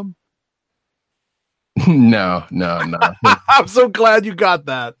cameras on them? No. I'm so glad you got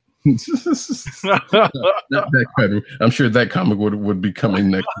that. Not that comic. I'm sure that comic would be coming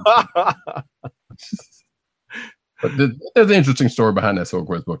next. But there's an interesting story behind that Sword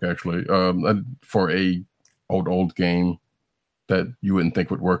Quest book, actually, for a old game that you wouldn't think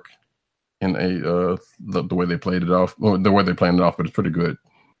would work in the way they played it off, or the way they planned it off, but it's pretty good.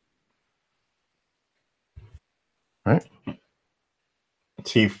 Right?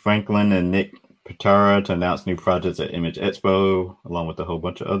 Chief Franklin and Nick Pitara to announce new projects at Image Expo, along with a whole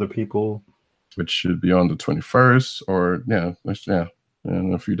bunch of other people. Which should be on the 21st, or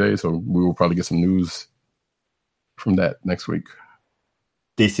in a few days. So we will probably get some news from that next week.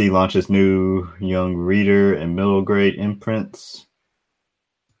 DC launches new young reader and middle grade imprints.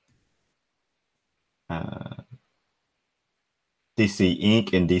 DC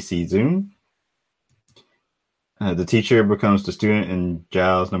Ink and DC Zoom. The teacher becomes the student in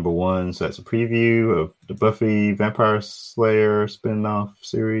Giles #1, so that's a preview of the Buffy Vampire Slayer spin-off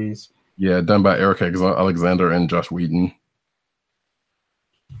series. Yeah, done by Eric Alexander and Josh Whedon.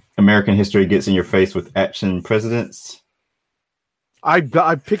 American history gets in your face with action presidents. I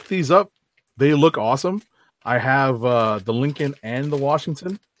picked these up. They look awesome. I have the Lincoln and the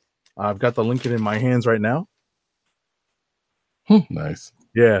Washington. I've got the Lincoln in my hands right now. Nice.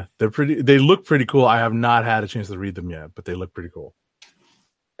 Yeah, they're pretty. They look pretty cool. I have not had a chance to read them yet, but they look pretty cool.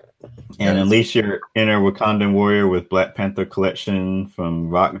 And unleash your inner Wakandan warrior with Black Panther collection from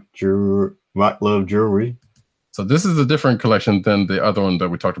Rock Love Jewelry. So this is a different collection than the other one that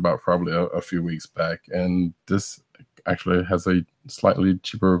we talked about probably a few weeks back, and this actually has a slightly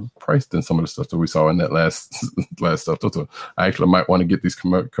cheaper price than some of the stuff that we saw in that last stuff. So I actually might want to get these the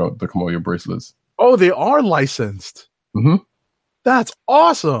Kamoya bracelets. Oh, they are licensed. Mm-hmm. That's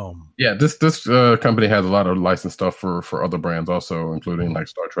awesome. Yeah, this company has a lot of licensed stuff for other brands also, including like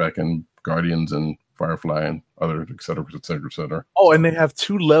Star Trek and Guardians and Firefly and other et cetera, et cetera, et cetera. Oh, and they have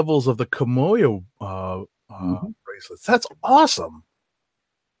 2 levels of the Kamoya bracelets. That's awesome.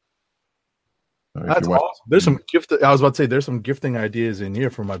 That's awesome. There's some I was about to say there's some gifting ideas in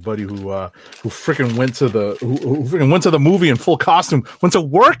here for my buddy who freaking went to the who freaking went to the movie in full costume, went to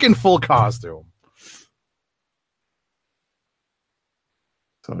work in full costume.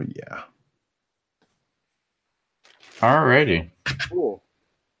 So yeah. Alrighty. Cool.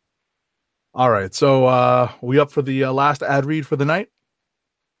 All right. So we up for the last ad read for the night?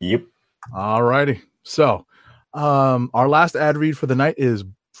 Yep. Alrighty. So our last ad read for the night is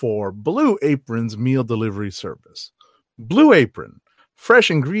for Blue Apron's meal delivery service. Blue Apron,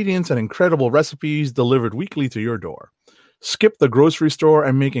 fresh ingredients and incredible recipes delivered weekly to your door. Skip the grocery store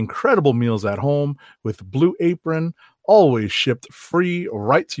and make incredible meals at home with Blue Apron, always shipped free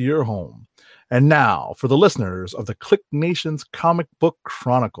right to your home. And now, for the listeners of the Click Nation's Comic Book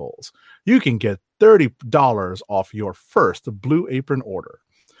Chronicles, you can get $30 off your first Blue Apron order.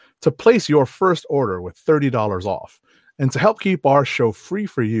 To place your first order with $30 off, and to help keep our show free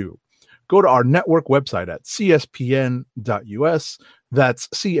for you, go to our network website at cspn.us. That's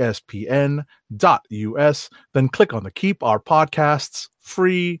cspn.us. Then click on the Keep Our Podcasts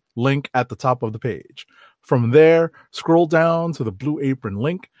free link at the top of the page. From there, scroll down to the Blue Apron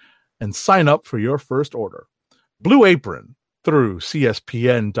link and sign up for your first order. Blue Apron through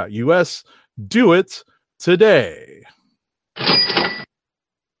cspn.us. Do it today.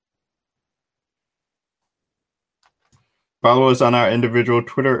 Follow us on our individual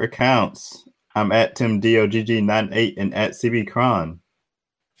Twitter accounts. I'm at TimDOGG98 and at CBCron.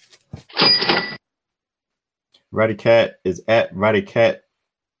 Roddy Cat is at Roddy Cat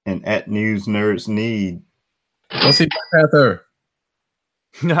and at News Nerds Need. Go see Panther.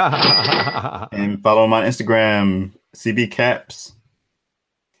 And follow him on Instagram, CBCaps.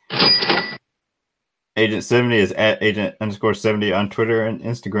 Agent 70 is at Agent_70 on Twitter and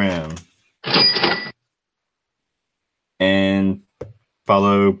Instagram. And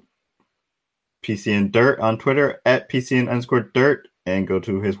follow PCN Dirt on Twitter at PCN_Dirt and go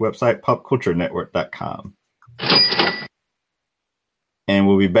to his website, popculturenetwork.com. And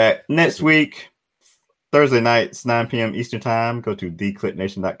we'll be back next week, Thursday nights, 9 p.m. Eastern Time. Go to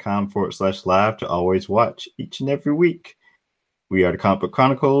theclicknation.com/live to always watch each and every week. We are the Comic Book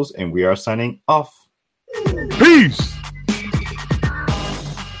Chronicles, and we are signing off. Peace!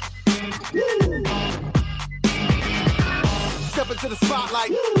 Step into the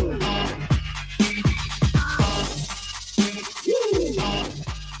spotlight.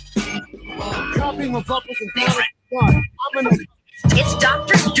 Copying my vocals and I'm gonna. It's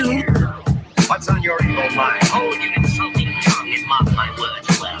Dr. Doom. What's on your evil mind? Hold your insulting tongue and mock my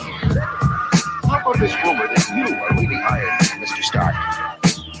words well. How about this rumor that you are really hired